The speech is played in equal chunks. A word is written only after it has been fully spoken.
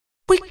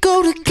We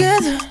go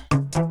together,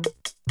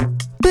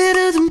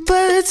 better than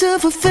birds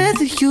of a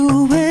feather,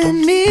 you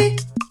and me.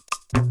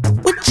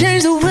 We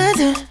change the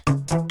weather,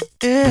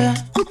 yeah.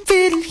 I'm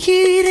feeling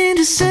heat in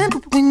December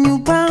when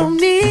you found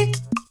me.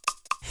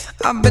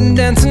 I've been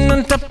dancing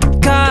on top of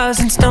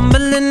cars and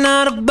stumbling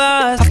out of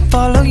bars. I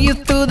follow you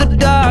through the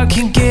dark,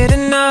 can't get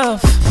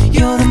enough.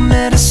 You're the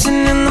medicine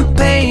and the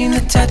pain, the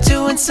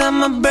tattoo inside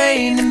my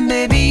brain. And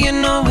baby, you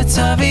know it's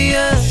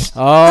obvious.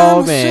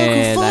 Oh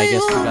man, I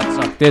guess we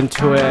got sucked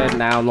into it.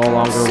 Now no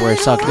longer we're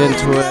sucked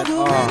into it.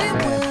 Oh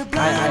man,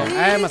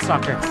 I am a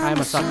sucker. I am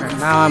a sucker.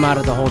 Now I'm out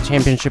of the whole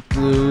championship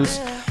blues,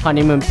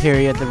 honeymoon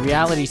period. The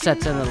reality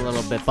sets in a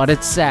little bit, but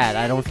it's sad.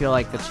 I don't feel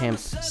like the champ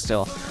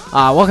still.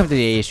 Welcome to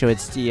the A Show.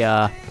 It's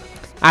the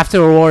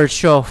after awards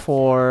show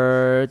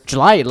for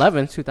July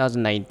 11th,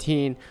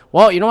 2019.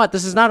 Well, you know what?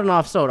 This is not an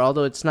off-sode,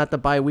 although it's not the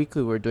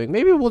bi-weekly we're doing.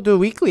 Maybe we'll do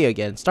weekly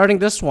again, starting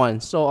this one.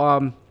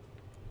 So,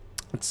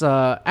 it's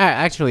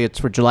actually it's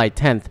for July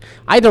 10th.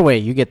 Either way,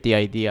 you get the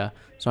idea.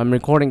 So I'm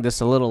recording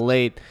this a little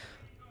late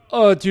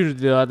due to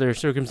the other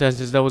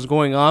circumstances that was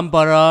going on.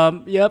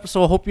 But yep.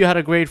 So I hope you had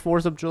a great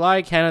 4th of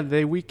July, Canada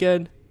Day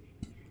weekend,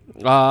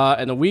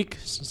 and the week.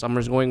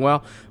 Summer's going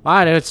well.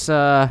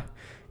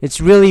 It's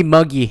really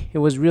muggy. It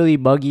was really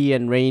muggy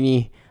and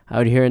rainy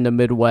out here in the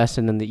Midwest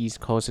and in the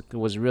East Coast. It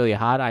was really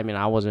hot. I mean,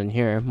 I wasn't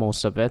here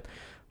most of it.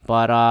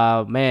 But,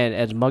 man,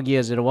 as muggy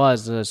as it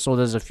was, so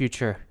does the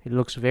future. It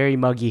looks very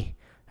muggy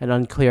and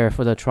unclear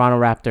for the Toronto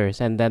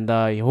Raptors. And then,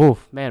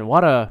 man,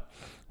 what a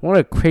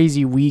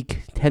crazy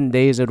week, 10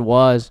 days it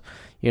was,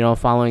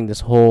 following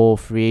this whole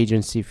free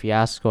agency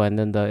fiasco. And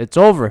then it's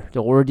over.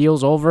 The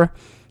ordeal's over.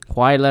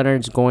 Kawhi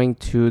Leonard's going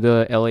to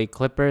the LA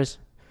Clippers.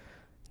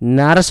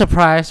 Not a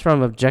surprise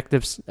from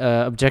objective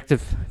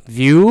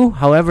view.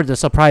 However, the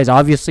surprise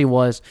obviously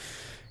was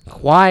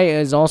Kawhi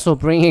is also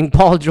bringing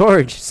Paul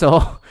George.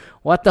 So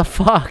what the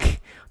fuck?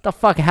 What the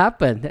fuck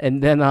happened?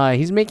 And then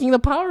he's making the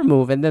power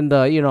move. And then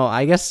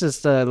I guess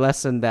it's the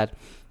lesson that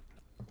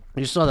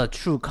you saw the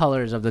true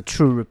colors of the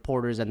true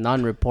reporters and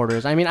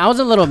non-reporters. I mean, I was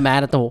a little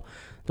mad at the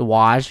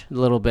Waj a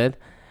little bit.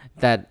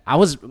 That I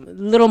was a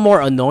little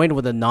more annoyed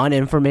with the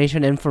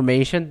non-information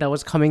that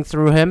was coming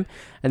through him.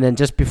 And then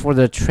just before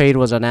the trade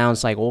was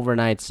announced, like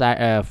overnight,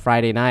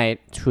 Friday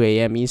night, 2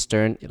 a.m.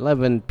 Eastern,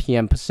 11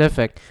 p.m.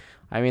 Pacific,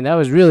 I mean, that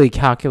was really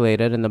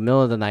calculated in the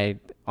middle of the night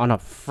on a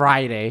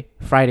Friday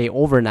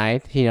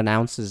overnight. He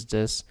announces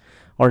this,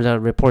 or the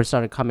report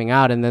started coming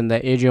out. And then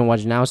the Adrian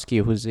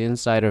Wojnarowski, who's the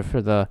insider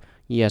for the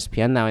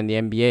ESPN now in the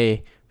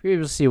NBA,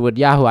 previously with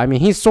Yahoo. I mean,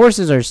 his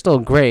sources are still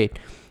great.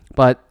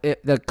 But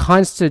the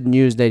constant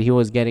news that he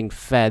was getting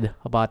fed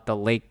about the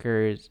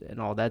Lakers and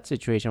all that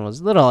situation was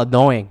a little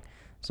annoying.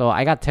 So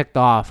I got ticked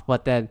off.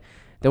 But then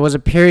there was a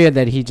period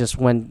that he just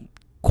went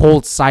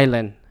cold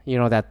silent,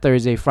 that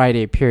Thursday,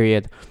 Friday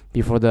period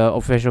before the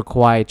official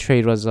Kawhi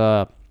trade was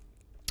was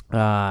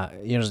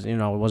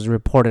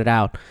reported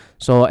out.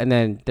 So, and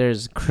then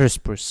there's Chris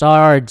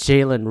Broussard,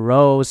 Jalen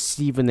Rose,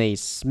 Stephen A.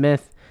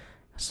 Smith,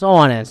 so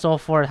on and so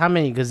forth. How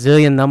many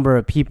gazillion number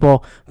of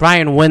people?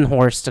 Brian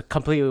Windhorst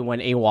completely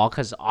went AWOL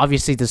because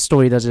obviously the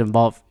story doesn't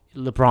involve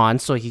LeBron,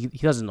 so he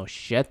doesn't know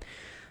shit.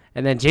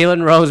 And then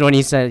Jalen Rose, when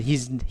he said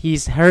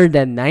he's heard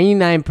that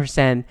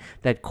 99%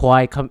 that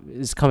Kawhi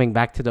is coming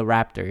back to the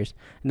Raptors.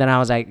 And then I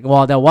was like,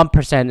 well, that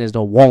 1% is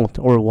the won't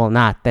or will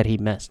not that he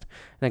missed.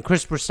 And then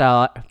Chris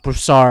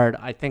Broussard,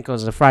 I think it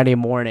was a Friday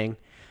morning,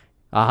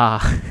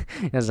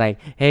 it was like,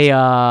 hey,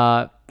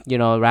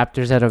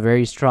 Raptors had a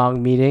very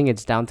strong meeting.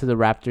 It's down to the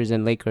Raptors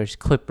and Lakers.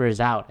 Clippers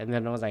out. And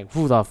then I was like,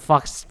 who the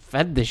fuck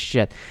fed this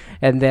shit?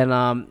 And then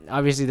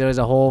obviously there was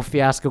a whole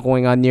fiasco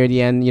going on near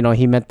the end.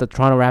 He met the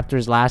Toronto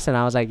Raptors last, and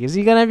I was like, is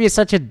he gonna be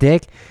such a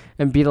dick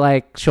and be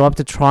like, show up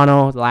to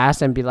Toronto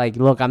last and be like,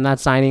 look, I'm not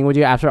signing with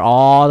you after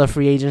all the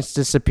free agents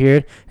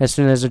disappeared as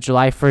soon as the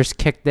July 1st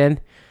kicked in?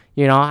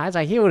 I was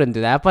like, he wouldn't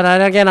do that. But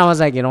then again, I was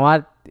like, you know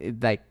what?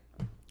 Like,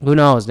 who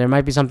knows? There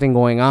might be something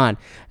going on.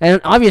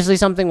 And obviously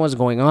something was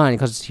going on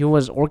because he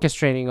was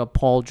orchestrating a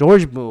Paul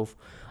George move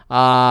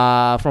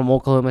from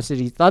Oklahoma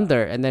City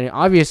Thunder. And then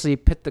obviously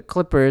pit the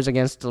Clippers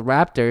against the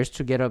Raptors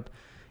to get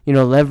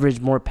leverage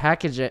more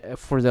package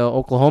for the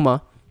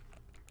Oklahoma.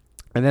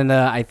 And then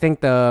I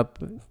think the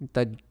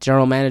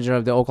general manager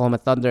of the Oklahoma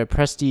Thunder,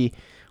 Presti,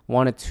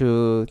 wanted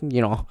to,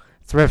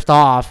 thrift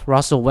off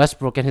Russell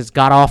Westbrook and his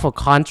god-awful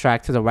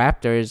contract to the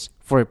Raptors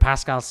for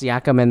Pascal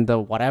Siakam and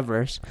the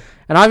whatevers.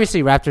 And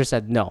obviously Raptors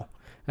said no.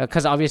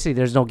 Because obviously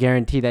there's no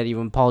guarantee that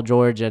even Paul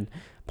George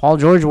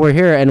were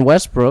here and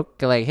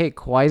Westbrook. Like, hey,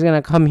 Kawhi's going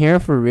to come here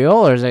for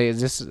real? Or is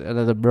this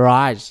the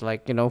barrage?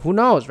 Like, who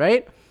knows,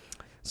 right?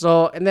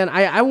 So, and then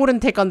I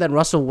wouldn't take on that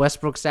Russell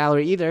Westbrook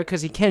salary either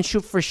because he can't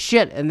shoot for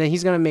shit. And then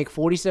he's going to make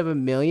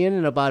 $47 million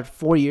in about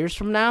 4 years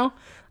from now.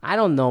 I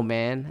don't know,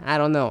 man. I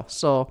don't know.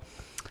 So,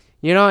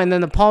 and then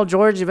the Paul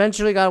George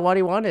eventually got what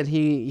he wanted.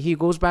 He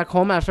goes back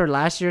home after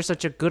last year,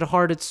 such a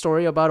good-hearted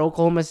story about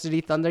Oklahoma City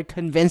Thunder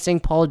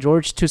convincing Paul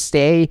George to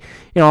stay,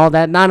 all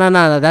that.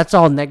 No, that's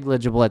all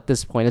negligible at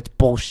this point. It's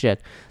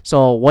bullshit.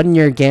 So 1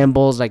 year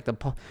gambles, like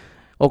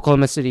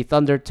Oklahoma City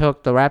Thunder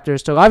took, the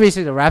Raptors took.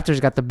 Obviously, the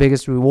Raptors got the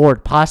biggest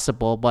reward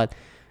possible, but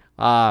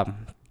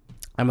I'm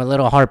a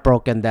little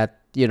heartbroken that,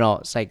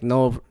 it's like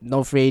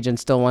no free agent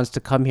still wants to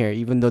come here,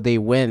 even though they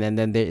win, and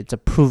then it's a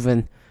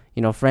proven,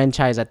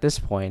 franchise at this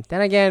point.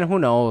 Then again, who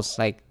knows?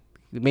 Like,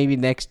 maybe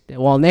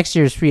next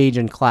year's free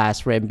agent class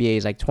for NBA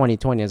is like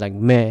 2020 is like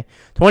meh.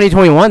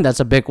 2021, that's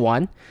a big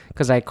one,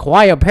 because like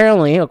Kawhi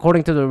apparently,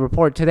 according to the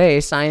report today,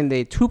 signed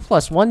a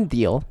 2+1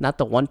 deal, not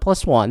the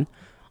 1+1.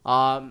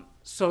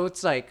 So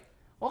it's like,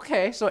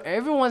 okay, so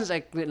everyone's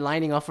like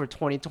lining up for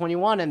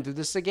 2021 and do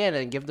this again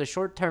and give the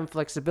short-term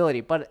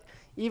flexibility. But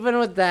even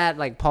with that,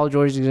 like, Paul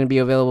George is going to be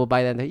available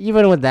by then.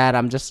 Even with that,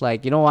 I'm just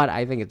like, you know what?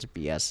 I think it's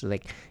BS.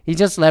 Like, he's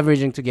just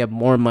leveraging to get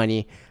more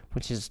money,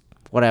 which is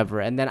whatever.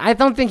 And then I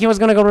don't think he was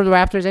going to go to the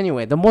Raptors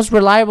anyway. The most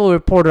reliable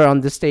reporter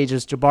on this stage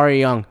is Jabari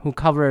Young, who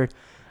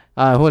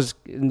was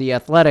in The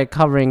Athletic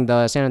covering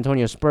the San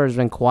Antonio Spurs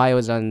when Kawhi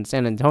was on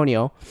San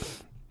Antonio.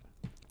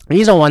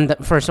 He's the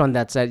first one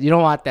that said, you know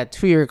what, that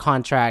 2-year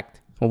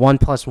contract,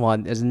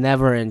 1+1, is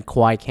never in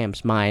Kawhi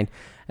Camp's mind.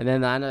 And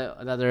then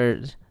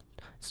another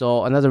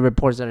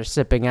reports that are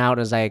sipping out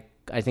is like,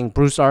 I think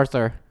Bruce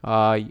Arthur,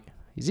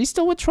 is he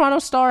still with Toronto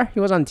Star? He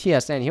was on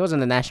TSN. He was in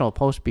the National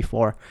Post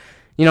before.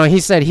 He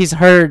said he's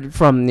heard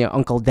from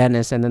Uncle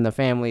Dennis and then the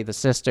family, the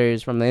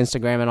sisters from the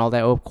Instagram and all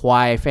that.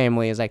 Kawhi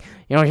family is like,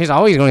 he's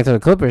always going to the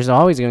Clippers.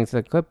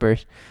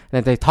 And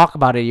then they talk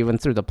about it even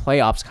through the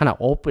playoffs kind of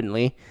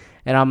openly.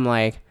 And I'm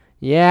like,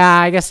 yeah,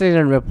 I guess they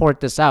didn't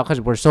report this out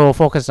because we're so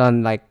focused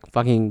on like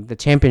fucking the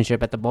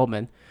championship at the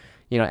moment,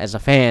 as a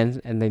fan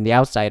and then the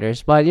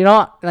outsiders. But,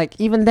 like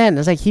even then,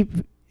 it's like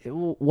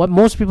what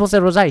most people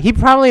said was he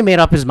probably made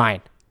up his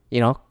mind.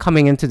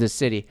 Coming into the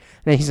city.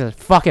 And then he says,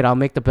 fuck it, I'll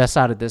make the best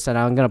out of this, and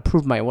I'm going to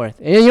prove my worth.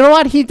 And you know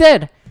what? He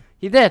did.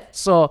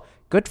 So,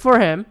 good for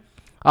him.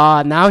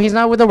 Now he's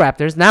not with the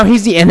Raptors. Now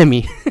he's the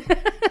enemy.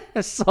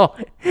 So,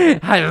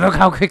 look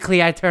how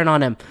quickly I turn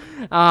on him.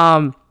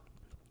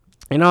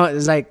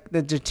 It's like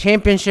the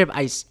championship,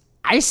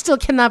 I still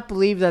cannot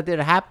believe that it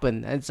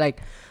happened. It's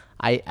like,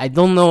 I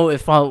don't know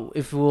if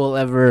we'll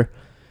ever,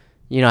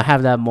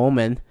 have that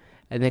moment.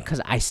 And then,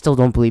 because I still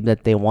don't believe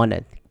that they won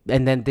it.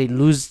 And then they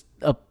lose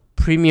a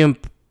premium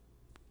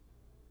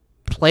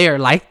player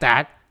like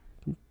that,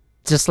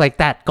 just like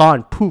that,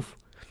 gone, poof,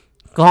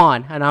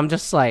 gone. And I'm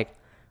just like,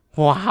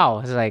 wow.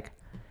 It's like,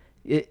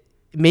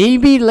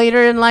 maybe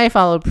later in life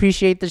I'll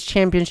appreciate this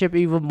championship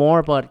even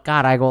more, but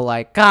God, I go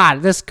like,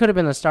 God, this could have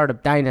been the start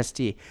of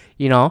dynasty.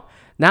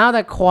 Now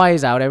that Kawhi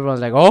is out, everyone's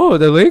like, oh,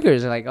 the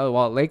Lakers. Like, oh,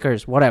 well,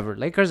 Lakers, whatever.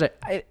 Lakers,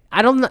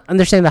 I don't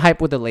understand the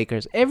hype with the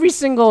Lakers. Every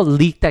single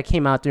leak that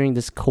came out during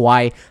this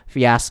Kawhi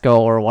fiasco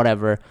or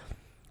whatever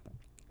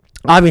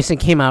obviously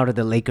came out of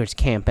the Lakers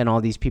camp, and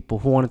all these people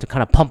who wanted to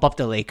kind of pump up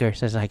the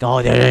Lakers. It's like,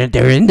 oh,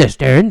 they're in this.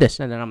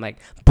 And then I'm like,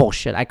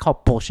 bullshit. I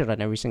call bullshit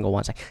on every single one.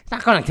 It's like, he's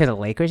not going to the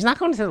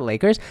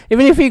Lakers.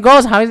 Even if he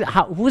goes,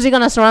 who's he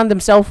going to surround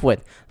himself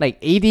with? Like,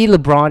 AD,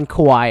 LeBron,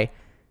 Kawhi,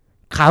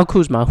 Kyle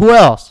Kuzma. Who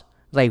else?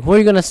 Like, who are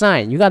you going to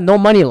sign? You got no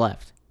money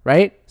left,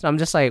 right? So I'm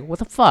just like, what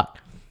the fuck?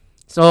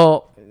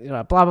 So,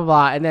 blah, blah,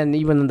 blah. And then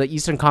even in the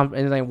Eastern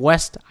Conference, and then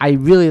West, I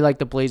really like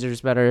the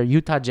Blazers better.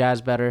 Utah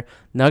Jazz better.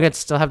 Nuggets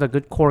still have the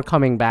good core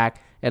coming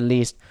back, at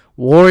least.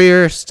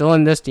 Warriors still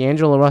in this.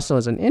 D'Angelo Russell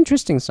is an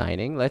interesting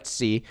signing. Let's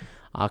see.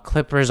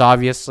 Clippers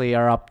obviously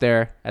are up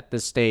there at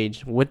this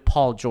stage with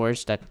Paul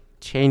George. That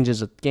changes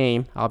the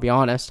game, I'll be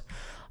honest.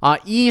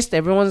 East,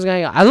 everyone's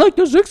going, I like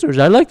the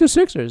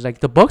Sixers. Like,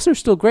 the Bucks are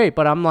still great,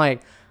 but I'm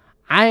like,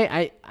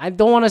 I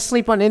don't want to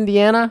sleep on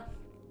Indiana.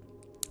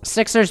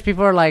 Sixers,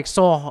 people are like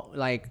so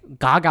like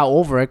gaga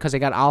over it because they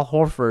got Al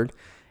Horford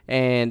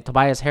and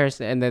Tobias Harris,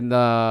 and then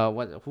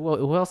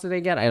who else did they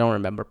get? I don't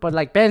remember. But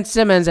like Ben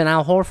Simmons and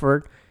Al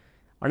Horford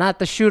are not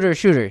the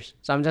shooters.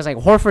 So I'm just like,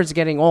 Horford's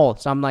getting old.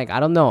 So I'm like, I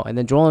don't know. And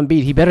then Joel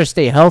Embiid, he better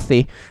stay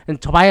healthy.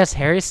 And Tobias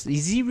Harris,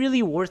 is he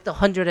really worth the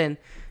the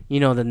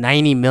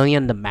 $90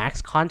 million, the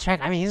max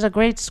contract? I mean, he's a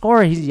great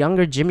scorer. He's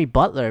younger Jimmy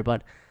Butler,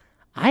 but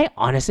I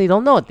honestly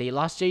don't know. They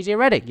lost JJ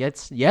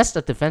Redick. Yes,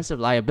 the defensive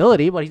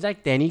liability, but he's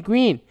like Danny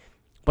Green,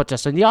 but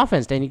just on the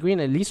offense. Danny Green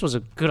at least was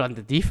good on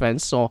the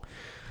defense. So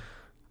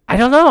I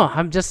don't know.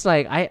 I'm just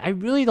like, I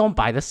really don't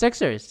buy the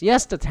Sixers.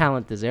 Yes, the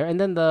talent is there. And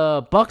then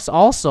the Bucks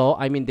also,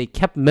 I mean, they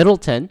kept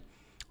Middleton.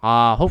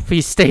 Hopefully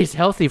he stays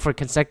healthy for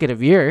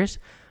consecutive years.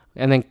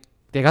 And then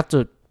they got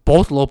to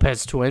both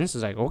Lopez twins.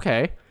 It's like,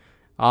 okay.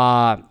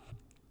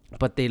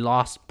 But they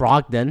lost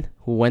Brogdon,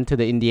 who went to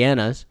the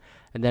Indianas.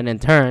 And then in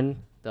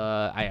turn,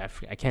 I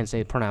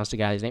can't pronounce the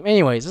guy's name.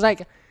 Anyways, it's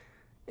like,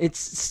 it's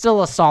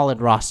still a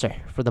solid roster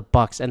for the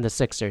Bucks and the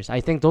Sixers.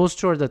 I think those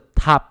two are the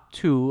top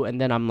two,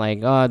 and then I'm like,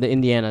 the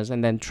Indianas,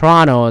 and then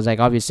Toronto is like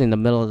obviously in the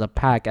middle of the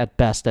pack at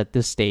best at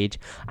this stage.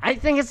 I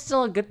think it's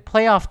still a good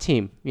playoff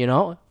team.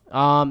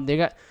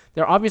 They're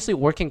obviously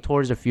working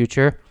towards the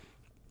future,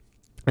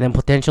 and then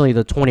potentially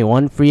the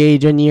 21 free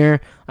agent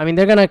year. I mean,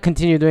 they're gonna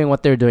continue doing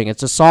what they're doing.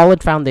 It's a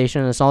solid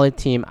foundation, a solid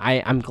team.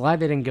 I'm glad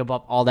they didn't give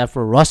up all that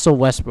for Russell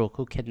Westbrook,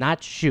 who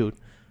cannot shoot,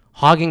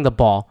 hogging the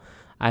ball.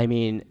 I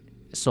mean,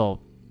 so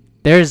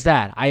there's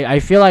that. I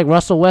feel like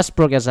Russell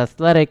Westbrook, as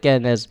athletic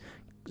and as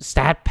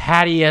stat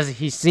patty as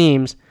he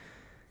seems,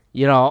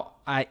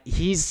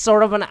 he's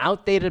sort of an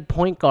outdated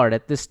point guard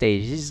at this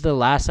stage. He's the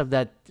last of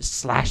that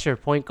slasher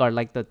point guard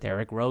like the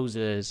Derrick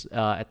Roses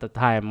at the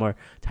time, or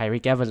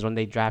Tyreek Evans when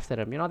they drafted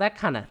him. That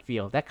kind of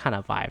feel, that kind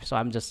of vibe. So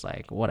I'm just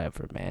like,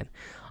 whatever, man.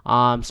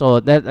 So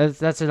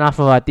that's enough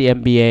about the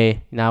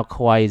NBA. Now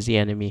Kawhi is the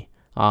enemy.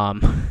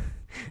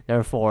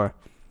 Therefore,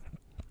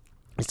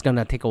 it's going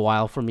to take a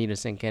while for me to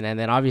sink in. And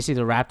then obviously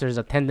the Raptors'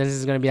 attendance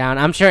is going to be down.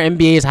 I'm sure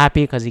NBA is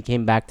happy because he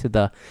came back to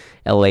the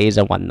LAs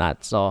and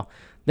whatnot. So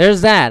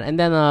there's that. And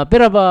then a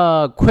bit of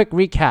a quick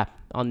recap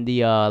on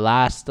the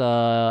last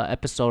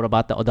episode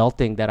about the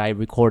adulting that I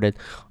recorded.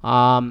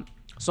 From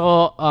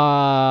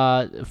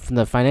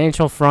the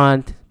financial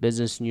front,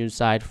 business news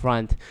side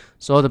front.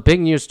 So the big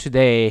news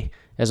today,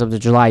 as of the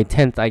July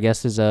 10th, I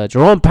guess, is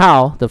Jerome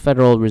Powell, the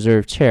Federal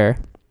Reserve Chair.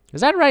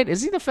 Is that right?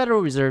 Is he the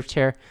Federal Reserve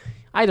Chair?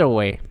 Either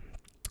way.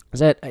 Is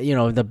that,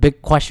 the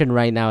big question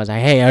right now is,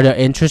 hey, are the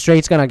interest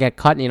rates going to get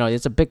cut?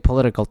 It's a big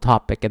political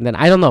topic. And then,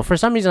 I don't know, for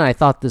some reason I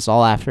thought this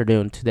all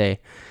afternoon today,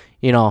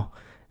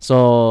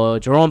 So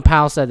Jerome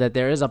Powell said that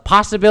there is a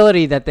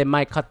possibility that they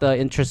might cut the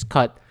interest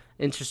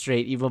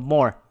rate even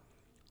more.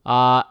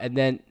 And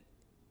then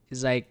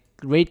it's like,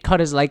 rate cut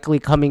is likely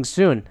coming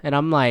soon. And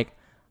I'm like,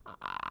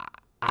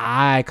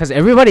 because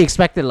everybody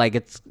expected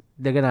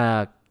they're going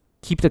to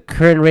keep the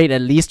current rate at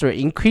least or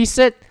increase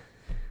it,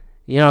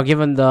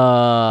 given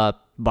the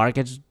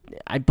markets.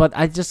 But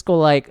I just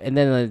go and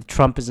then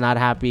Trump is not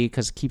happy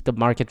because keep the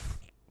market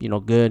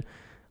good.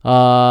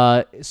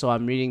 So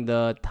I'm reading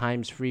the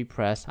Times Free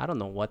Press. I don't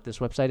know what this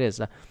website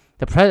is.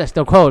 The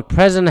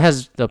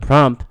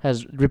Trump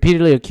has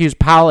repeatedly accused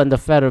Powell and the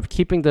Fed of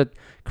keeping the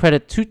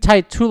credit too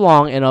tight too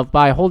long and of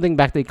by holding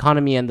back the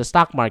economy and the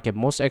stock market.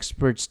 Most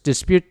experts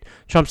dispute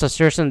Trump's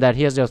assertion that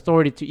he has the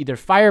authority to either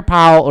fire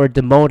Powell or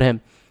demote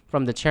him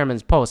from the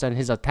chairman's post, and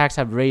his attacks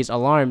have raised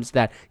alarms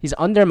that he's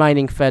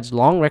undermining Fed's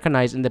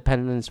long-recognized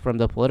independence from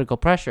the political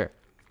pressure.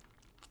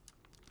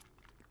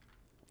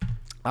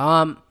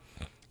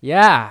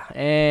 Yeah,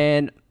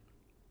 and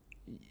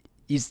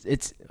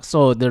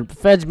so the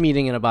Fed's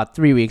meeting in about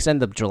 3 weeks,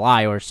 end of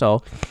July or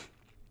so.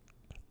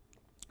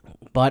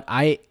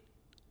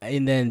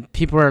 And then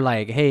people are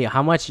like, hey,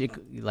 how much,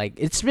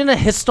 it's been a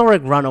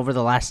historic run over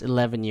the last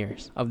 11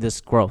 years of this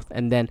growth.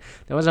 And then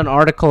there was an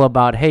article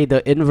about, hey,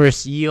 the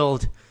inverse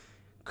yield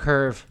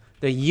curve,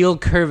 the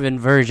yield curve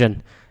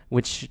inversion,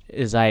 which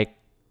is like,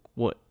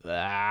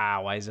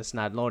 why is this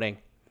not loading?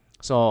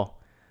 So,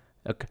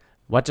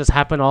 what just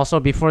happened also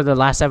before the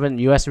last 7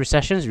 U.S.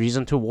 recessions?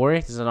 Reason to worry.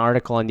 This is an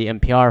article on the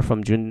NPR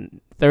from June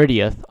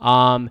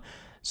 30th.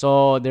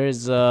 So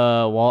there's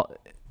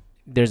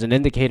an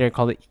indicator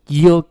called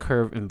yield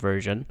curve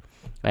inversion,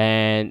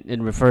 and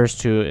it refers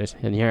to,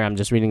 and here I'm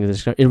just reading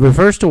this, it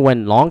refers to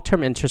when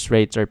long-term interest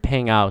rates are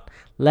paying out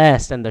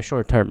less than the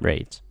short-term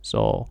rates.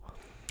 So,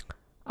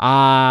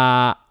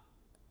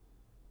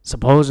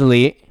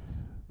 supposedly,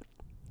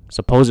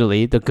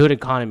 the good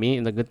economy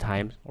in the good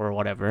times, or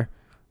whatever,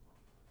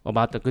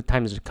 about the good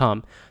times to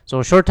come.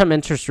 So short-term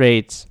interest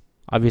rates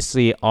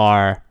obviously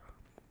are,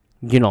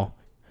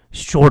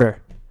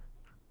 shorter.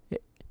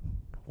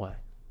 What?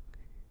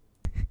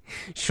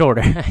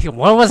 Shorter.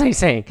 What was I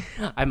saying?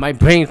 My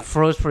brain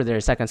froze for there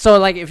a second.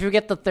 So if you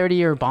get the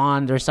 30-year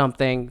bond or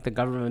something, the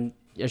government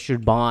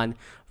issued bond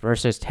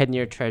versus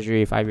 10-year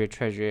treasury, 5-year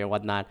treasury, or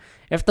whatnot.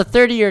 If the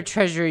 30-year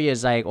treasury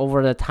is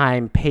over the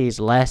time pays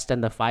less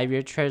than the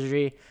 5-year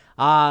treasury,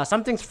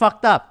 something's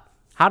fucked up.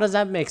 How does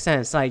that make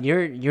sense?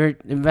 You're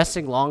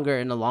investing longer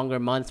in a longer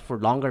month for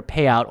longer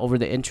payout over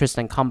the interest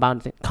and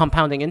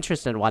compounding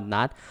interest and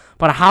whatnot.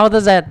 But how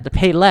does that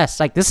pay less?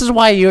 This is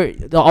why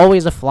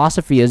always the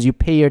philosophy is you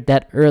pay your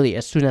debt early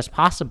as soon as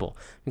possible,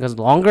 because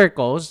the longer it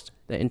goes,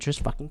 the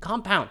interest fucking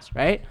compounds,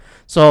 right?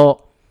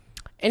 So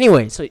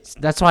anyway, so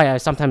that's why I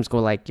sometimes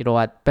go you know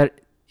what? But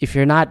if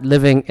you're not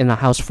living in a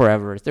house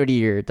forever, 30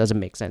 years doesn't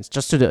make sense.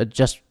 Just to the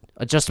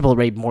adjustable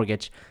rate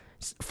mortgage,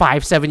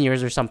 5-7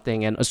 years or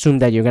something, and assume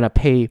that you're gonna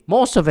pay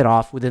most of it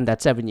off within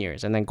that 7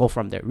 years, and then go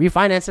from there,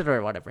 refinance it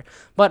or whatever.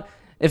 But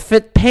if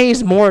it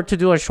pays more to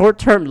do a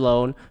short-term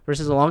loan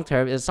versus a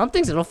long-term,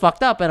 something's a little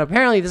fucked up. And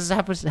apparently this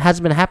has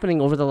been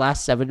happening over the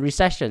last 7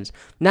 recessions.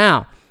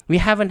 Now we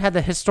haven't had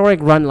the historic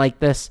run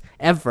like this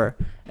ever.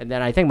 And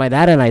then I think my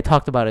dad and I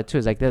talked about it too.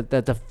 It's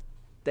the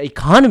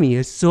economy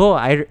is so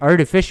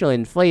artificially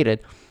inflated.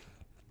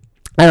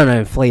 I don't know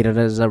if inflated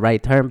is the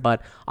right term,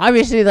 but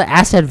obviously the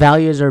asset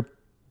values are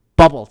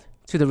bubbled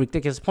to the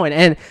ridiculous point.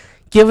 And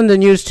given the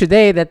news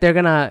today that they're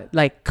gonna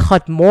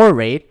cut more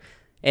rate,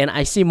 and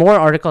I see more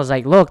articles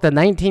look, the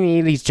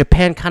 1980s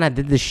Japan kind of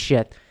did this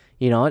shit.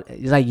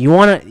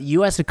 It's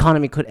U.S.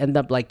 economy could end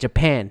up like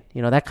Japan,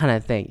 that kind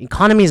of thing.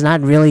 Economy is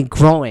not really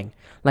growing.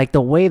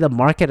 The way the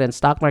market and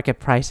stock market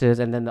prices,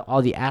 and then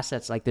all the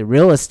assets the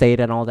real estate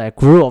and all that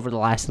grew over the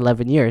last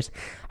 11 years,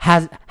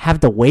 have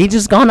the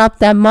wages gone up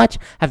that much?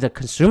 Have the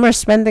consumer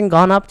spending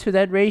gone up to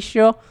that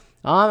ratio?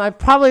 I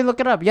probably look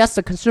it up. Yes,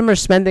 the consumer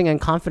spending and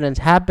confidence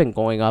have been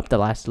going up the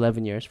last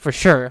 11 years, for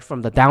sure,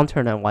 from the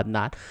downturn and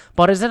whatnot.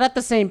 But is it at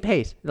the same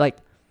pace? Like,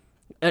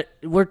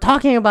 we're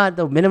talking about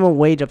the minimum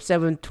wage of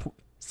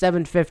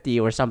 750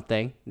 or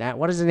something. Now,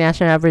 what is the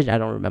national average? I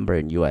don't remember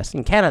in U.S.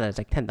 In Canada, it's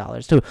like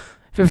 $10 to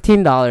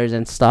 $15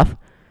 and stuff.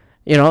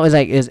 You know, it's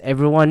like, is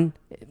everyone...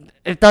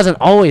 It doesn't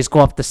always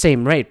go up the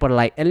same rate, but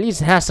like at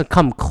least it has to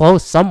come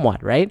close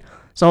somewhat, right?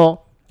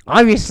 So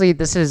obviously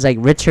this is like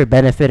richer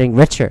benefiting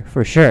richer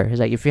for sure. It's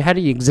like if you had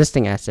the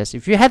existing assets,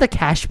 if you had the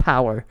cash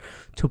power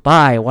to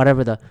buy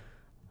whatever the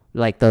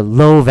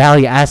low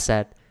value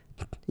asset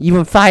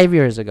even 5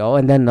 years ago,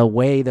 and then the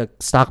way the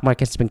stock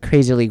market's been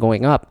crazily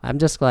going up, I'm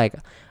just like,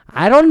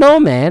 I don't know,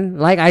 man.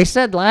 Like I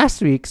said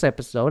last week's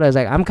episode, I was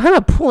like, I'm kind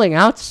of pulling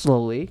out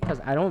slowly because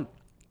I don't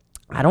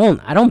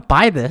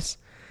buy this.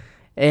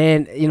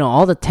 And, you know,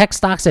 all the tech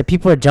stocks that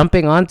people are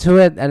jumping onto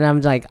it. And I'm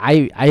like,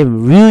 I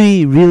am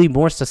really, really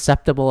more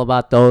susceptible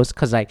about those.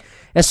 Because, like,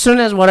 as soon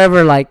as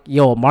whatever, like,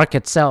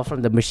 market sell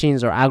from the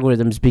machines or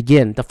algorithms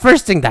begin, the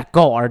first thing that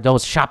go are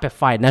those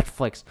Shopify,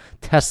 Netflix,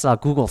 Tesla,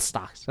 Google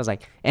stocks. It's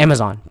like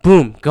Amazon,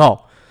 boom,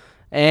 go.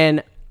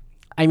 And,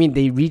 I mean,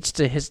 they reached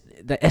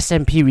the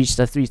S&P reached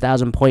the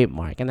 3,000 point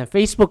mark. And then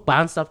Facebook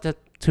bounced up to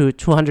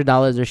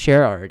 $200 a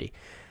share already.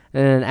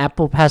 And then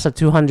Apple passed up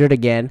 200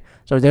 again.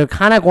 So they're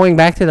kind of going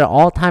back to their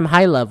all-time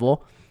high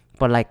level.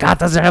 But, like, God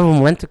doesn't have them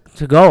when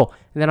to go.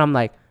 And then I'm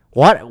like,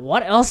 what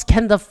else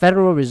can the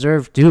Federal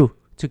Reserve do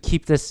to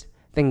keep this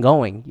thing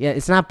going? Yeah,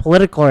 it's not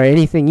political or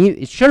anything.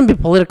 It shouldn't be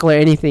political or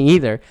anything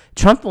either.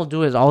 Trump will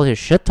do all his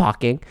shit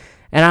talking.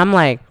 And I'm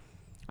like,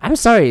 I'm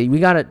sorry. We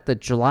got the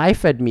July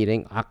Fed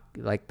meeting.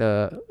 Like,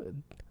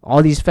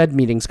 all these Fed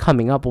meetings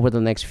coming up over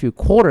the next few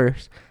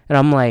quarters. And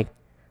I'm like,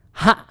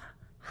 How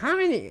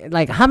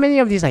many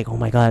of these, like, oh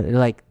my God,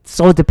 like,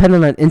 so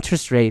dependent on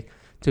interest rate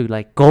to,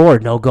 like, go or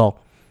no go.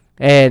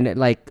 And,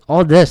 like,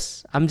 all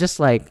this, I'm just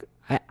like,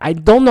 I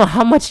don't know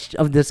how much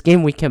of this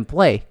game we can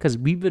play. Because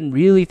we've been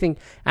really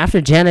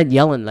after Janet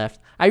Yellen left,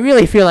 I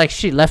really feel like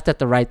she left at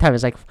the right time.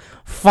 It's like,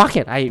 fuck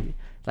it.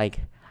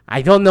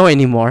 I don't know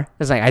anymore.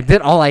 It's like, I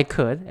did all I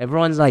could.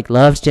 Everyone's like,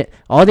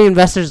 all the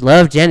investors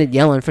love Janet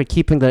Yellen for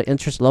keeping the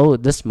interest low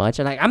this much.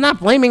 And, like, I'm not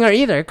blaming her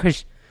either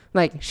because,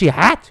 like, she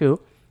had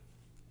to.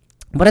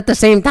 But at the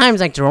same time, it's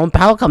like Jerome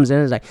Powell comes in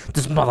and is like,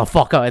 this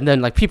motherfucker. And then,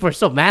 like, people are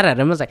so mad at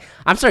him. It's like,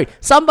 I'm sorry,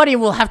 somebody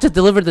will have to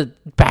deliver the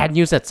bad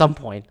news at some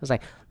point. It's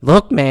like,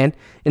 look, man,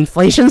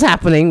 inflation's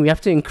happening. We have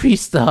to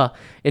increase the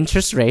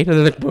interest rate. And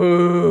they're like,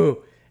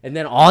 boo. And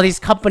then all these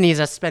companies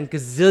that spend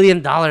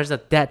gazillion dollars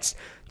of debts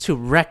to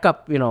wreck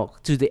up,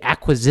 to the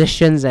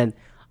acquisitions and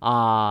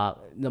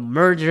the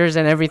mergers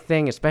and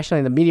everything, especially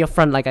in the media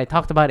front, like I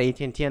talked about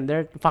AT&T and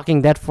their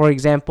fucking debt, for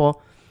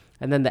example.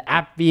 And then the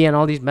AbbVie and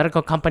all these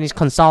medical companies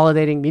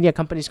consolidating, media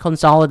companies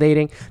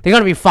consolidating. They're going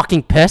to be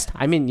fucking pissed.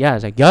 I mean, yeah,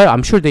 it's like, yeah,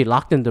 I'm sure they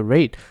locked in the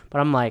rate.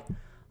 But I'm like,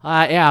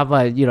 yeah,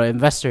 but,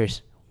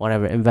 investors,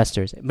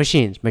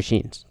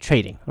 machines,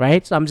 trading,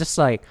 right? So I'm just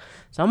like,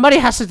 somebody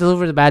has to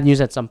deliver the bad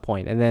news at some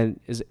point. And then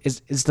is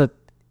the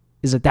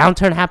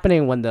downturn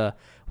happening when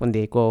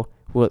they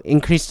will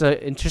increase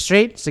the interest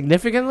rate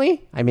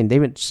significantly? I mean,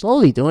 they've been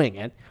slowly doing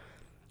it.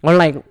 Or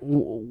like,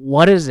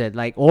 what is it?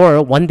 Like,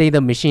 or one day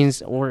the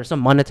machines or some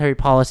monetary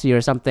policy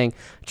or something.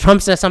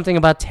 Trump says something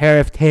about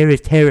tariff.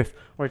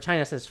 Or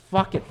China says,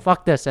 fuck it,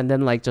 fuck this. And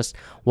then like just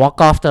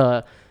walk off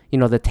the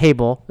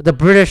table. The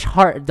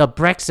hard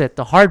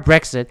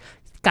Brexit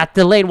got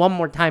delayed one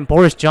more time.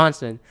 Boris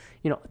Johnson.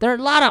 There are a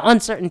lot of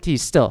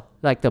uncertainties still.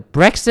 Like the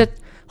potential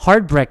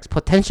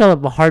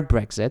of a hard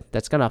Brexit.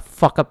 That's going to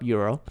fuck up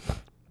Euro.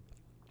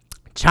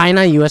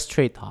 China-US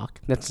trade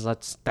talk.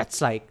 That's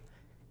like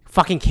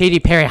fucking Katy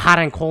Perry hot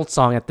and cold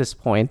song at this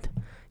point.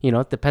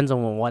 It depends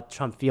on what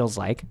Trump feels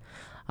like.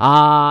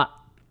 What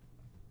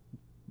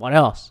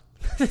else?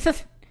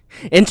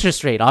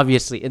 Interest rate,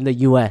 obviously, in the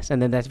U.S.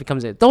 And then that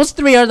becomes it. Those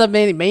three are the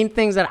main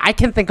things that I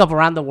can think of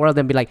around the world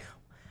and be like,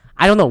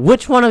 I don't know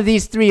which one of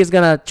these three is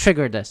going to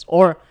trigger this.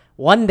 Or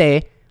one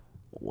day,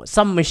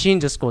 some machine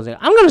just goes in,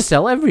 I'm going to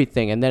sell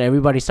everything. And then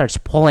everybody starts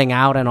pulling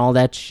out and all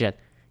that shit,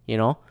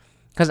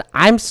 Because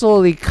I'm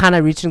slowly kind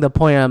of reaching the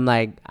point where I'm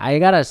like, I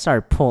got to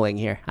start pulling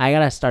here.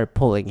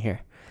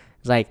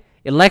 It's like,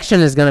 election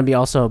is going to be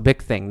also a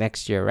big thing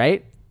next year,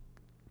 right?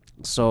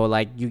 So,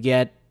 like, you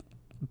get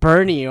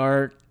Bernie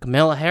or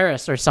Kamala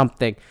Harris or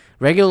something.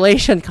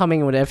 Regulation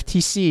coming with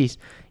FTCs,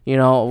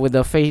 with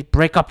the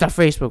break up the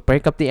Facebook,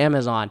 break up the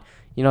Amazon.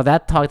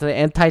 That talk, the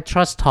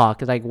antitrust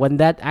talk. Like, when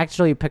that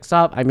actually picks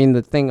up, I mean,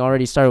 the thing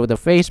already started with the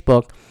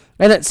Facebook.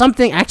 And then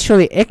something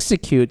actually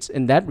executes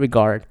in that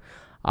regard.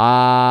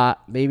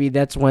 Maybe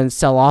that's when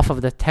sell-off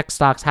of the tech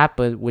stocks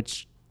happen,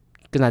 which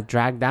gonna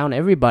drag down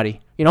everybody.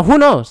 Who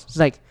knows? It's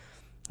like,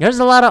 there's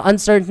a lot of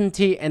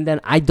uncertainty, and then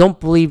I don't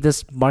believe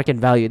this market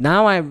value.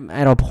 Now I'm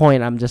at a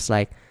point, I'm just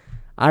like,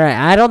 all right,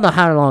 I don't know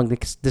how long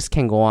this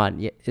can go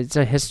on. It's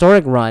a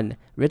historic run.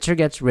 Richer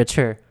gets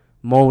richer.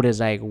 Mode is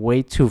like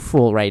way too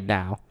full right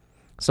now.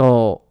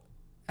 So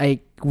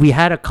we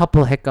had a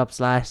couple hiccups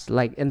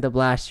end of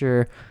last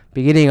year,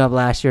 beginning of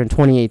last year in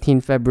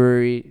 2018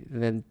 February,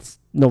 and then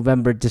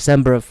November,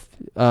 December of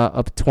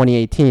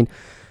 2018.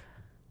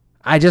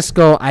 I just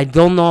go, I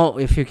don't know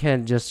if you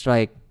can just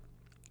like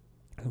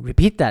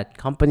repeat that.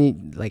 Company,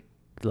 like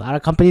a lot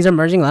of companies are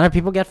merging, a lot of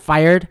people get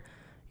fired,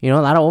 a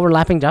lot of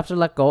overlapping jobs are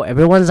let go.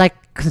 Everyone's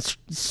like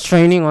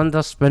constraining on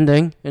the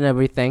spending and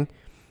everything,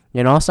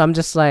 so I'm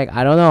just like,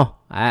 I don't know.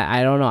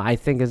 I don't know. I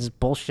think it's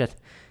bullshit.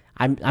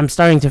 I'm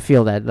starting to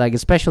feel that, like,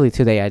 especially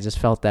today. I just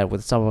felt that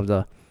with some of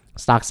the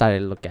stocks that I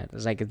look at.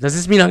 It's like, does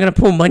this mean I'm going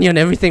to put money on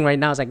everything right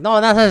now? It's like,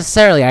 no, not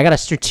necessarily. I got to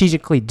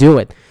strategically do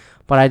it.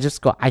 But I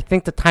just go, I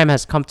think the time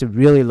has come to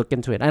really look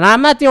into it. And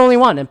I'm not the only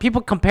one. And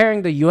people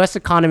comparing the U.S.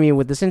 economy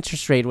with this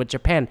interest rate with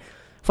Japan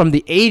from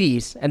the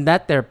 80s, and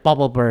that their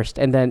bubble burst,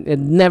 and then it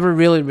never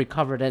really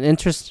recovered. And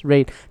interest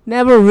rate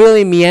never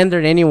really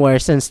meandered anywhere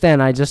since then.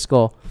 I just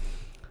go,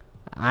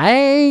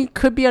 I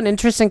could be an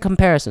interesting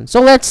comparison.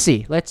 So let's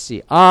see.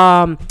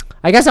 I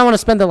guess I want to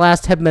spend the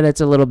last 10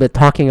 minutes a little bit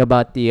talking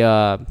about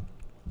the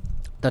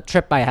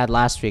trip I had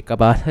last week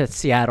about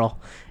Seattle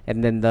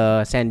and then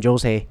the San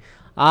Jose.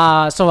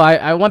 So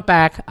I went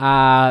back.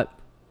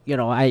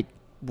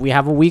 We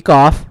have a week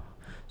off,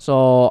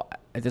 so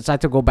I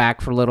decided to go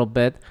back for a little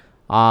bit.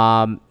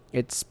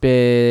 It's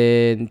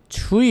been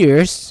 2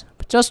 years,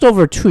 just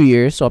over 2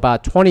 years, so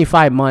about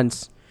 25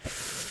 months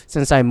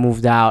since I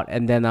moved out.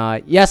 And then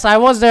yes, I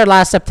was there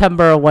last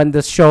September when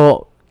the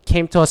show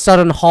came to a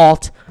sudden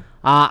halt.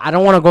 I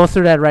don't want to go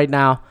through that right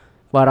now,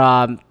 but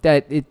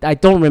I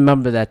don't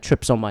remember that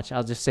trip so much.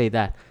 I'll just say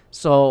that.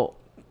 So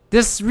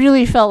this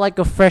really felt like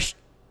a fresh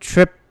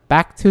trip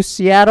back to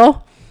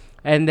Seattle.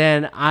 And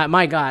then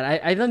my God,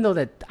 I don't know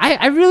that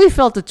I really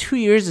felt that 2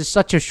 years is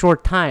such a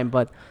short time,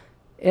 but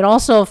it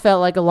also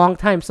felt like a long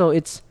time. So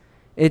it's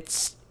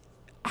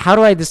how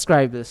do I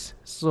describe this?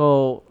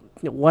 So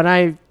when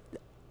I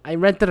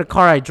rented a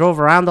car, I drove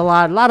around a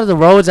lot of the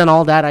roads and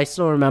all that I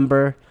still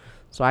remember,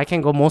 so I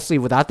can go mostly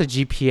without the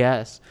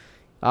GPS.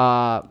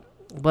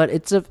 But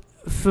it's a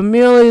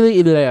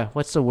familiarly,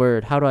 what's the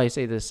word? How do I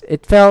say this?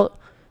 It felt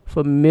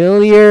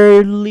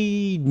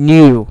familiarly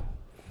new.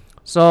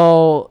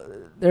 So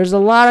there's a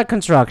lot of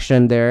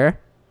construction there.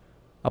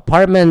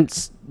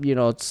 Apartments, there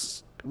are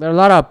a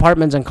lot of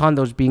apartments and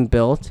condos being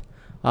built.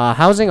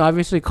 Housing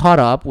obviously caught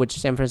up, which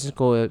San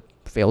Francisco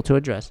failed to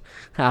address.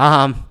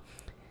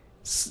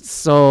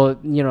 So,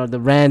 the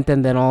rent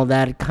and then all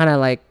that kind of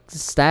like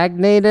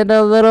stagnated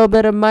a little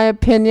bit, in my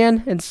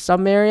opinion, in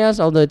some areas,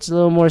 although it's a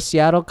little more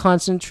Seattle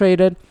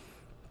concentrated.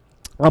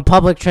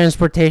 Public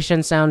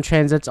transportation, sound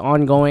transit's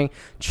ongoing.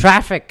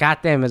 Traffic,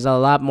 goddamn, is a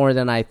lot more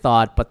than I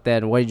thought. But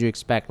then what did you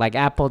expect? Like,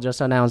 Apple just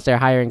announced they're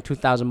hiring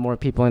 2,000 more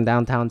people in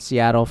downtown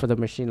Seattle for the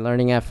machine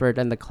learning effort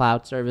and the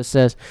cloud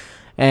services.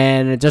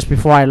 And just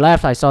before I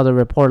left, I saw the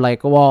report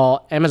like,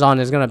 well, Amazon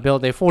is going to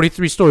build a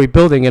 43-story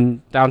building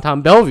in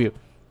downtown Bellevue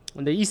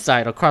on the east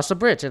side across the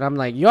bridge. And I'm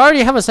like, you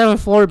already have a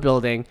 7th-floor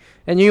building,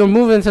 and you're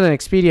moving to the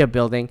Expedia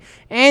building,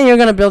 and you're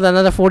going to build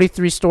another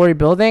 43-story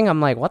building? I'm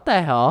like, what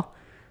the hell?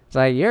 It's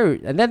like,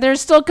 and then they're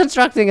still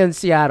constructing in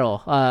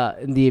Seattle,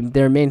 in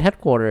their main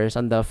headquarters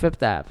on the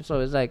 5th Ave. So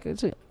it's like,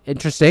 it's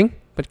interesting,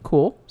 but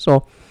cool.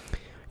 So,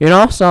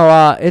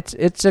 it's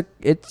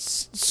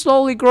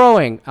slowly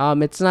growing.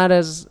 It's not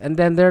as, and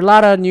then there are a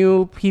lot of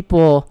new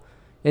people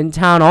in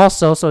town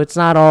also, so it's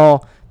not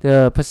all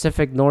the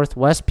Pacific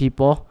Northwest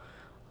people,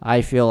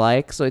 I feel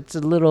like. So it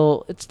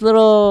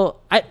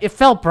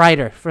felt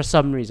brighter for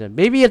some reason.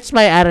 Maybe it's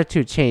my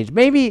attitude changed.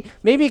 Maybe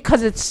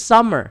because it's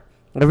summer,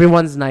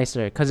 everyone's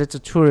nicer because it's a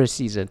tourist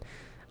season.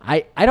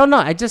 I don't know.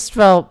 I just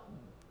felt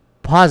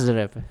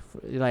positive,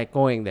 like,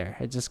 going there.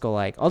 I just go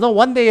like, although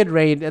one day it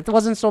rained, it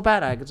wasn't so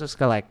bad. I could just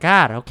go like,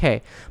 God,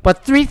 okay.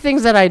 But 3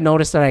 things that I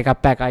noticed that I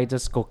got back, I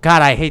just go,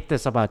 God, I hate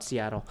this about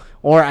Seattle.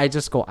 Or I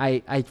just go,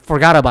 I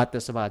forgot about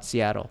this about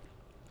Seattle.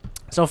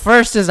 So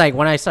first is like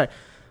when I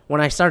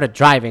started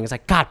driving, it's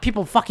like, God,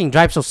 people fucking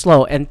drive so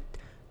slow. And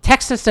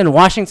Texas and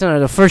Washington are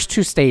the first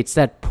 2 states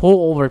that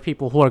pull over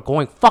people who are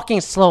going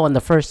fucking slow on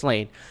the first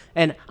lane.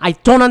 And I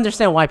don't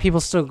understand why people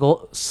still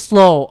go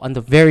slow on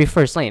the very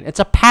first lane. It's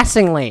a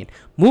passing lane.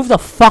 Move the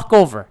fuck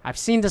over. I've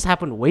seen this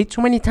happen way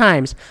too many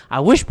times.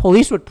 I wish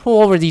police would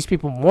pull over these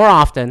people more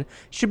often. It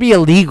should be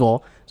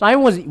illegal. So I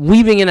was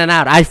weaving in and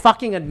out. I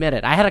fucking admit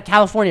it. I had a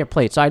California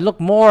plate, so I look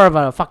more of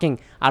a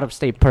fucking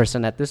out-of-state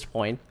person at this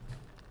point.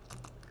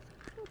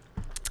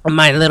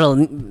 My little,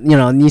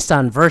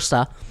 Nissan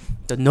Versa,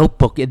 the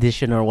notebook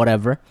edition or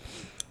whatever.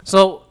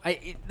 So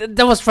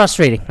that was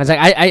frustrating. I was like,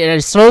 I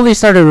slowly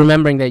started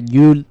remembering that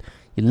you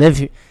live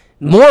here.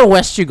 More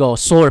west you go,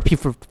 slower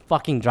people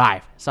fucking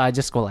drive. So I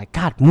just go like,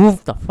 God,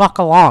 move the fuck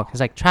along. It's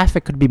like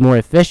traffic could be more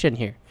efficient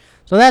here.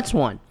 So that's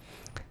one.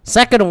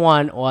 Second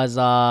one was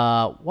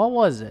what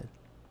was it?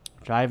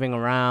 Driving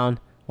around.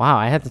 Wow,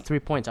 I had the 3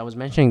 points. I was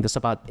mentioning this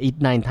about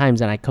 8-9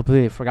 times, and I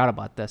completely forgot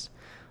about this.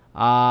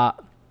 What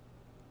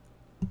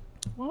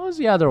was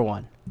the other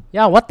one?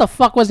 Yeah, what the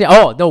fuck was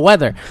the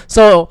weather.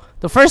 So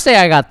the first day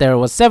I got there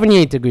was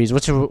 78 degrees,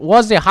 which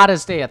was the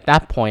hottest day at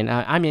that point.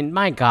 I mean,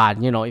 my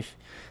God, if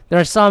there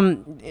are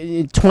some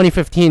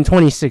 2015,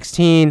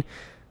 2016,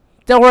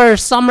 there were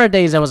summer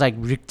days that was like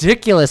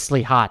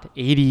ridiculously hot,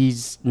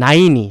 80s,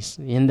 90s,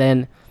 and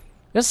then it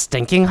was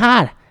stinking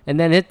hot. And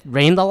then it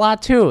rained a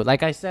lot too.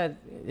 Like I said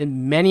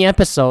in many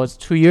episodes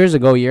 2 years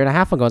ago, year and a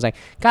half ago, I was like,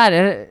 God,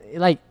 it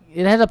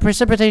had a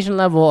precipitation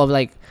level of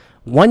like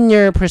 1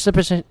 year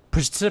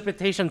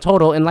precipitation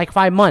total in like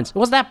 5 months. It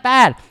was that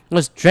bad. It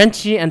was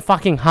drenchy and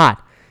fucking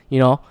hot,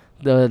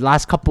 the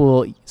last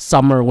couple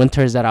summer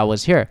winters that I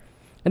was here.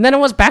 And then it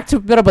was back to a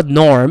bit of a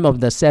norm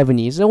of the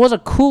 70s. It was a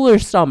cooler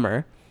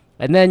summer.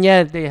 And then,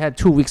 yeah, they had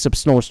 2 weeks of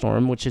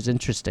snowstorm, which is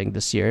interesting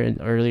this year, and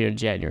earlier in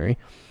January.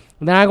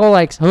 And then I go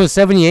like,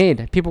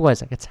 78. People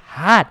was like, it's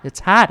hot.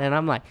 And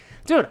I'm like,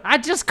 dude, I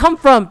just come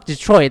from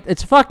Detroit.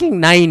 It's fucking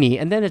 90.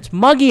 And then it's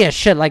muggy as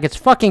shit like it's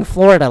fucking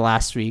Florida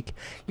last week.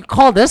 You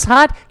call this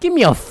hot? Give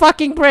me a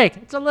fucking break.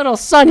 It's a little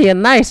sunny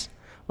and nice.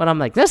 But I'm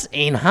like, this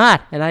ain't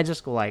hot. And I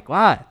just go like,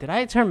 wow, did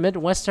I turn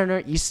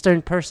Midwesterner,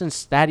 Eastern person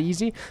that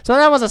easy? So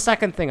that was the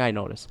second thing I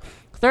noticed.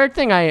 Third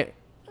thing I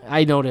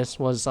noticed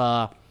was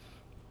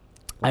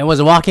I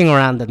was walking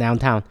around the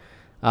downtown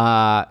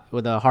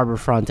with the harbor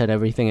front and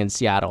everything in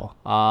Seattle.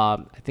 I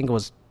think it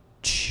was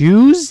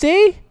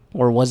Tuesday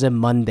or was it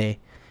Monday?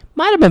 It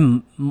might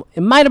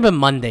have been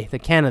Monday, the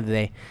Canada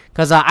Day,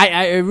 because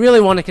I really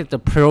want to get the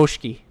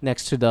pierogi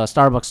next to the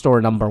Starbucks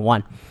store number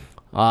 1,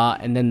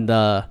 and then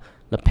the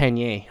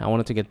Panier. I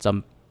wanted to get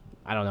some,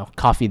 I don't know,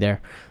 coffee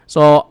there.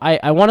 So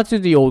I wanted to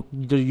do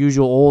the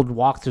usual old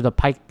walk through the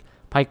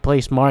Pike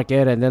Place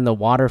Market and then the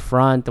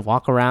waterfront, to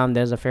walk around.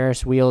 There's a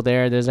Ferris wheel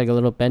there. There's like a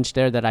little bench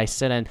there that I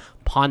sit and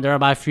ponder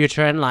about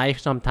future and life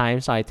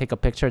sometimes. So I take a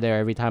picture there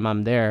every time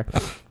I'm there.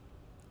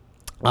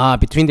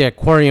 Between the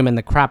aquarium and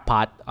the crab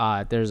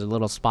pot, there's a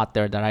little spot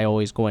there that I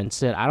always go and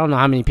sit. I don't know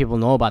how many people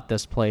know about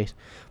this place.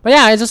 But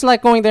yeah, I just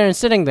like going there and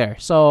sitting there.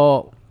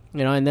 So,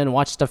 and then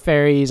watch the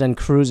ferries and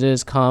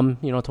cruises come,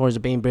 towards the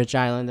Bainbridge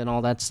Island and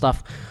all that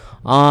stuff.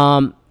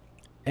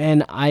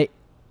 And I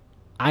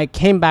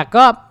came back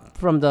up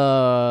from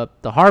the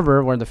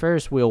harbor where the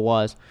Ferris wheel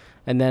was,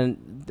 and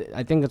then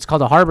I think it's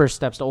called the Harbor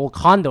Steps, the old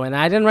condo, and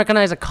I didn't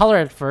recognize the color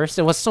at first.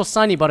 It was so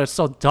sunny, but it was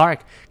so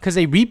dark because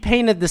they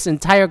repainted this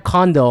entire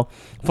condo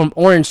from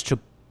orange to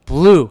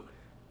blue,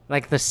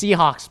 like the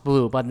Seahawks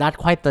blue, but not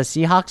quite the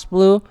Seahawks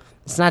blue.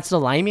 It's not so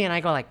limey, and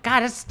I go like,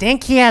 God, it's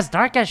stinky ass,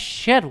 dark as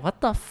shit. What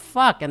the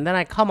fuck? And then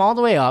I come all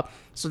the way up.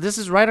 So this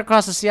is right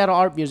across the Seattle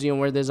Art Museum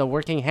where there's a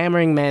working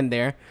hammering man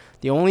there.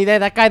 The only day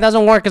that guy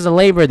doesn't work is a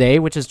Labor Day,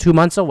 which is 2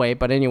 months away.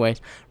 But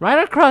anyways,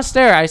 right across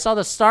there, I saw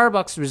the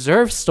Starbucks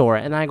Reserve store.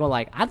 And I go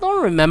like, I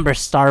don't remember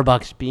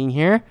Starbucks being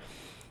here.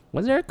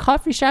 Was there a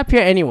coffee shop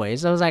here?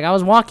 Anyways, I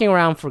was walking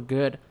around for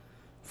good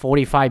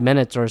 45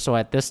 minutes or so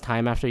at this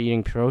time after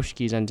eating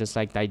pierogies and just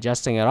like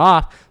digesting it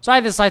off. So I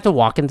decided to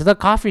walk into the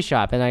coffee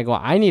shop. And I go,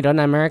 I need an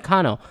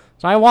Americano.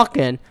 So I walk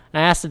in. And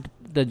I asked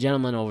the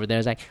gentleman over there,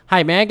 is like,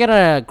 hi, may I get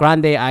a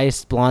grande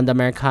iced blonde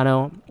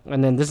Americano?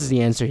 And then this is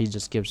the answer he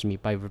just gives me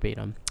by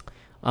verbatim.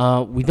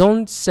 We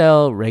don't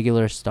sell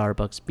regular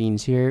Starbucks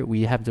beans here.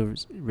 We have the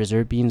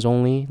reserve beans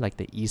only, like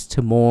the East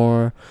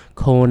Timor,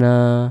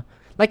 Kona,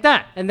 like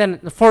that. And then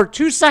for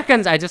 2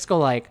 seconds, I just go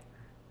like,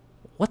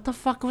 what the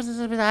fuck was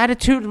this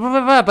attitude?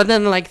 But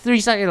then like 2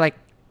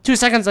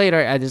 seconds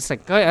later, I just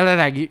like,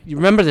 you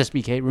remember this,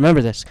 BK?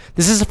 Remember this.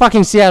 This is a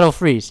fucking Seattle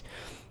Freeze.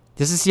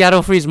 This is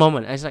Seattle Freeze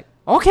moment. I was like,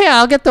 okay,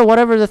 I'll get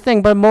the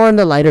thing, but more on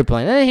the lighter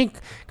plan. And then he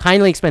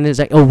kindly explained, it's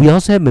like, oh, we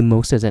also have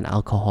mimosas and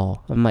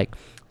alcohol. I'm like,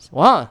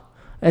 what?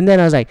 And then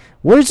I was like,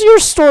 where's your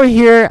store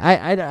here?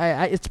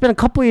 I it's been a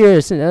couple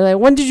years. And like,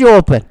 when did you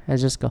open? I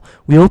just go,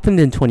 we opened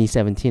in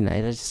 2017.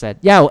 I just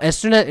said, as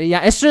soon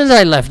as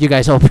I left, you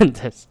guys opened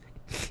this.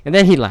 And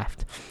then he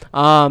left.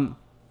 And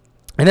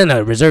then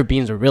the reserve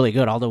beans were really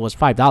good, although it was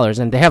 $5.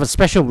 And they have a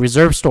special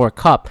reserve store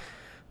cup.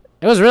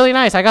 It was really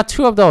nice. I got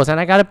 2 of those, and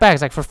I got it back.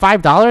 It's like, for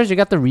 $5, you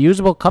got the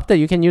reusable cup that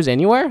you can use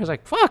anywhere? I was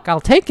like, fuck,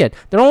 I'll take it.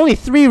 There are only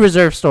 3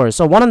 reserve stores.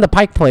 So one in the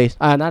Pike Place.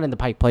 Not in the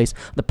Pike Place.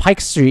 The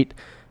Pike Street.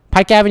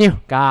 Pike Avenue.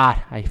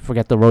 God, I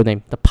forget the road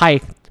name. The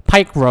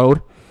Pike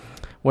Road,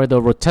 where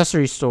the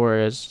rotisserie store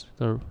is.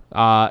 The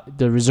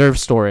reserve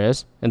store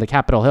is. In the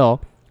Capitol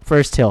Hill.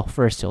 First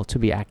Hill, to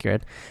be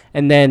accurate.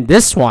 And then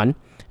this one.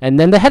 And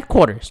then the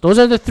headquarters. Those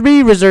are the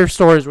 3 reserve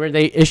stores where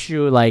they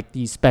issue, like,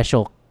 these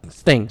special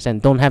things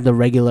and don't have the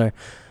regular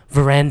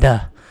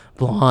veranda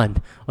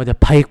blonde or the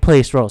Pike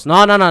Place roast.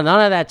 No, none of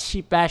that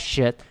cheap ass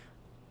shit.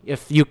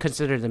 If you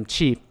consider them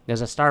cheap,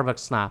 there's a Starbucks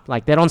snob.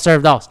 Like, they don't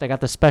serve those. They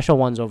got the special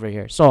ones over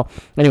here. So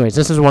anyways,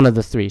 this is one of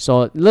the 3.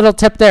 So little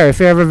tip there if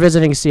you're ever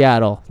visiting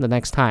Seattle the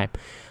next time.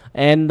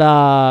 And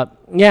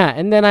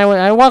and then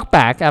I walk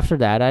back after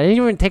that. I didn't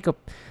even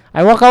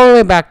I walk all the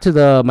way back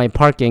to my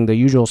parking, the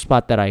usual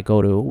spot that I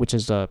go to, which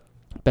is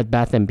Bed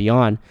Bath &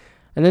 Beyond.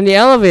 And then the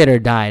elevator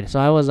died. So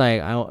I was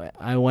like,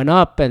 I went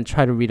up and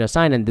tried to read a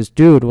sign. And this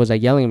dude was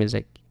like yelling at me. He's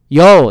like,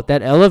 yo,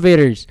 the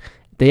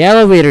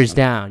elevator's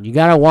down. You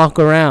got to walk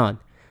around.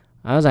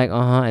 I was like,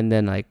 and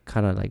then I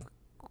kind of like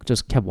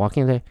just kept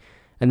walking there.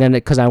 And then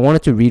because I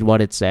wanted to read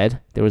what it said,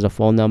 there was a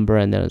phone number,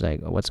 and then I was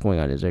like, what's going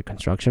on? Is there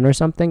construction or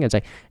something? It's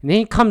like, and then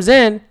he comes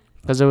in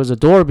because there was a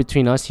door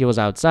between us. He was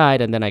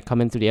outside, and then I come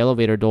in through the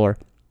elevator door.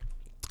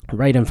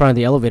 Right in front of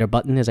the elevator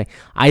button is like,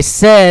 I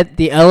said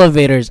the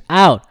elevator's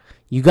out.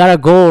 You gotta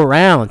go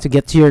around to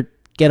to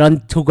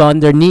go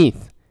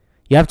underneath.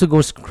 You have to go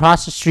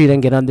across the street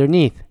and get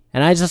underneath.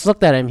 And I just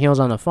looked at him. He was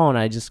on the phone.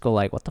 I just go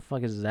like, what the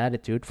fuck is his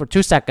attitude? For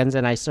 2 seconds,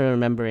 and I started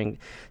remembering,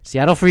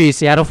 Seattle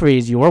Freeze.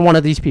 You were one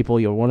of these people.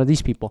 And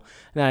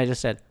then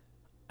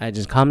I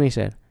just calmly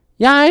said,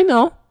 yeah, I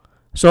know.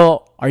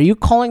 So are you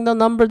calling the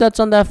number that's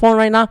on that phone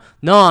right now?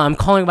 No, I'm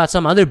calling about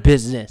some other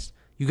business.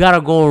 You got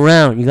to go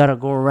around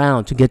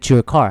to get to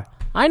your car.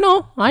 I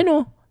know.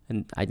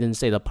 And I didn't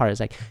say the part. It's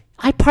like,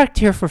 I parked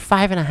here for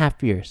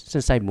 5.5 years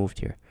since I moved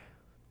here.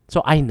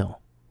 So I know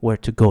where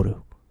to go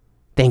to.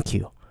 Thank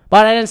you.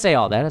 But I didn't say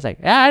all that. I was like,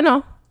 yeah, I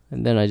know.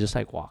 And then I just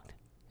like walked.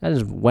 I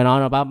just went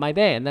on about my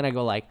day. And then I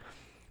go like,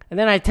 and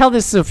then I tell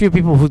this to a few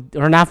people who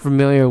are not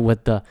familiar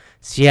with the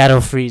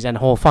Seattle Freeze and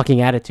whole fucking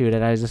attitude.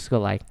 And I just go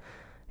like,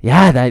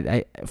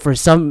 yeah,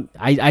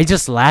 I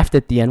just laughed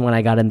at the end when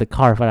I got in the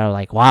car. But I was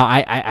like, wow,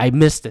 I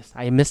missed this.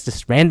 I missed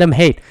this random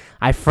hate.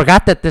 I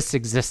forgot that this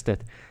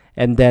existed.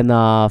 And then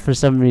for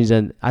some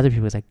reason, other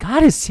people was like,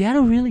 God, is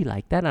Seattle really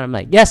like that? And I'm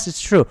like, yes, it's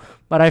true.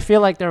 But I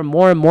feel like there are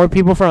more and more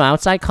people from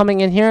outside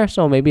coming in here.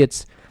 So maybe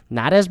it's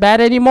not as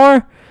bad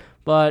anymore.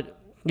 But,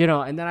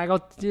 and then I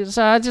go,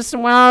 I just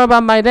went on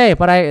about my day.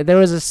 But there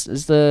was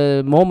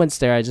the moments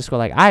there. I just go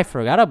like, I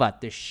forgot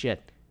about this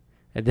shit.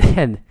 And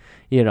then,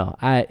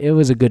 it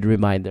was a good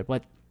reminder.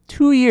 But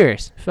 2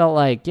 years felt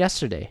like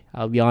yesterday,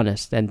 I'll be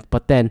honest.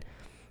 But then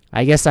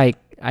I guess I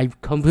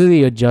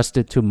completely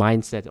adjusted to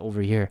mindset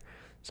over here.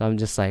 So I'm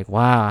just like,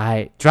 wow,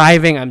 I'm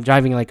driving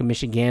like a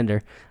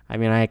Michigander. I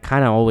mean, I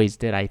kind of always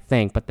did, I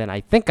think. But then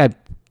I think I've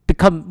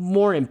become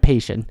more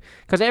impatient.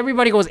 Because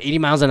everybody goes 80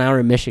 miles an hour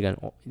in Michigan,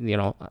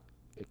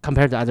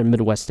 compared to other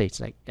Midwest states.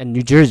 Like, and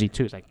New Jersey,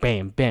 too. It's like,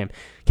 bam, bam.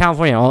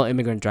 California, all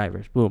immigrant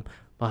drivers. Boom.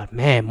 But,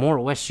 man, more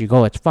west you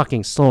go, it's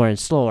fucking slower and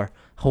slower.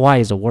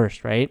 Hawaii is the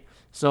worst, right?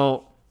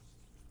 So,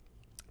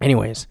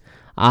 anyways.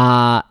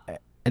 And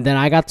then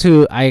I got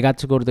to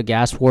go to the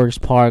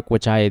Gasworks Park,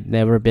 which I had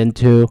never been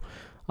to.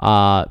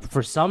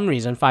 For some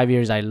reason, 5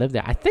 years I lived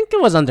there. I think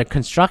it was under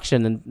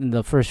construction in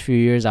the first few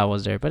years I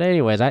was there. But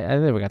anyways, I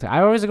never got to.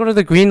 I always go to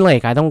the Green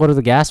Lake. I don't go to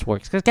the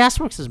Gasworks because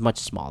Gasworks is much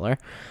smaller.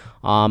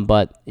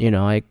 But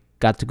I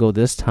got to go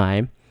this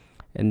time,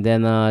 and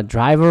then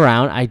drive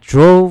around. I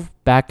drove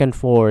back and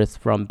forth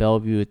from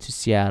Bellevue to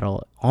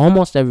Seattle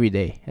almost every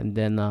day, and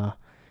then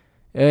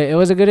it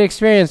was a good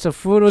experience. The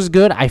food was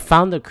good. I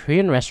found a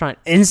Korean restaurant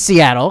in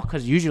Seattle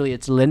because usually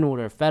it's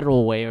Linwood or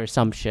Federal Way or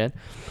some shit.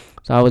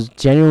 So I was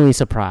genuinely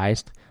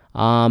surprised.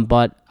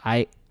 But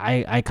I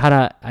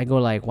go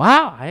like,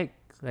 wow,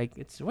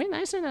 it's way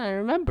nicer than I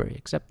remember,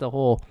 except the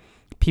whole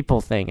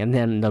people thing and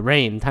then the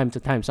rain time to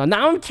time. So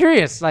now I'm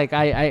curious. Like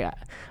I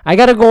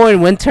gotta go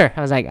in winter.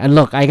 I was like, and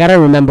look, I gotta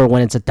remember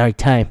when it's a dark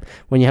time,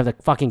 when you have the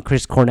fucking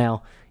Chris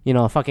Cornell,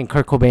 fucking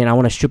Kurt Cobain, I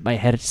want to shoot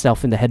my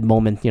self in the head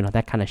moment,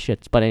 that kind of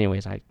shit. But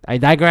anyways, I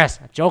digress.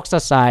 Jokes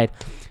aside,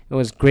 it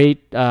was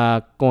great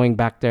going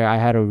back there. I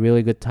had a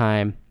really good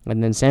time.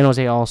 And then San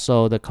Jose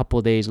also, the couple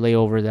of days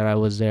layover that I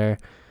was there,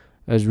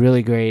 it was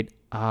really great.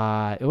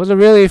 It was a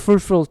really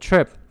fruitful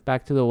trip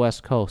back to the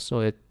West Coast.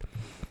 So it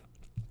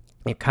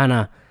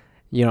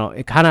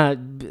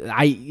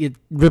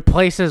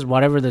replaces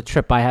whatever the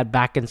trip I had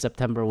back in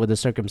September with the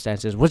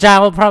circumstances, which I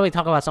will probably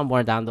talk about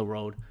somewhere down the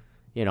road,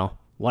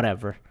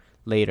 whatever,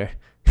 later.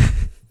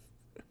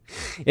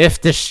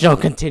 If this show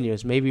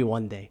continues, maybe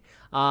one day.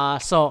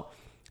 So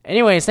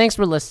anyways, thanks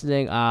for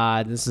listening.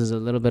 This is a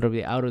little bit of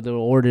the out of the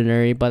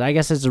ordinary, but I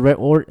guess it's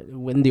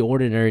in the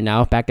ordinary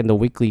now, back in the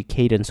weekly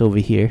cadence over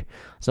here.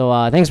 So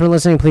thanks for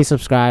listening. Please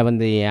subscribe on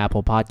the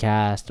Apple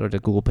Podcast or the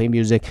Google Play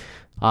Music,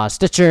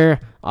 Stitcher,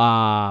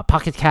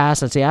 Pocket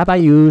Cast. That's the app I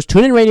use.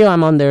 TuneIn Radio,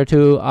 I'm on there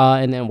too.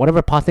 And then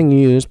whatever pod thing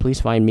you use,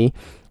 please find me.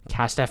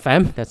 Cast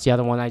FM, that's the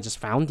other one I just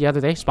found the other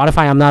day.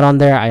 Spotify, I'm not on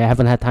there. I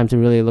haven't had time to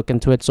really look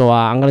into it. So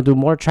I'm going to do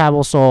more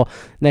travel. So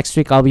next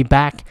week I'll be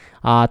back.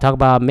 Talk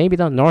about maybe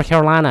the North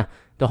Carolina,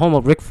 the home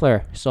of Ric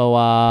Flair.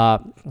 So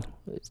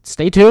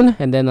stay tuned.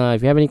 And then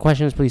if you have any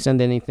questions, please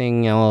send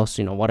anything else,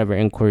 whatever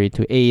inquiry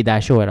to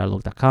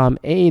ae-show@outlook.com,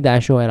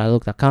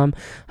 ae-show@outlook.com.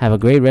 Have a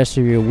great rest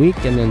of your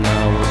week. And then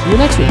we'll see you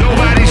next week.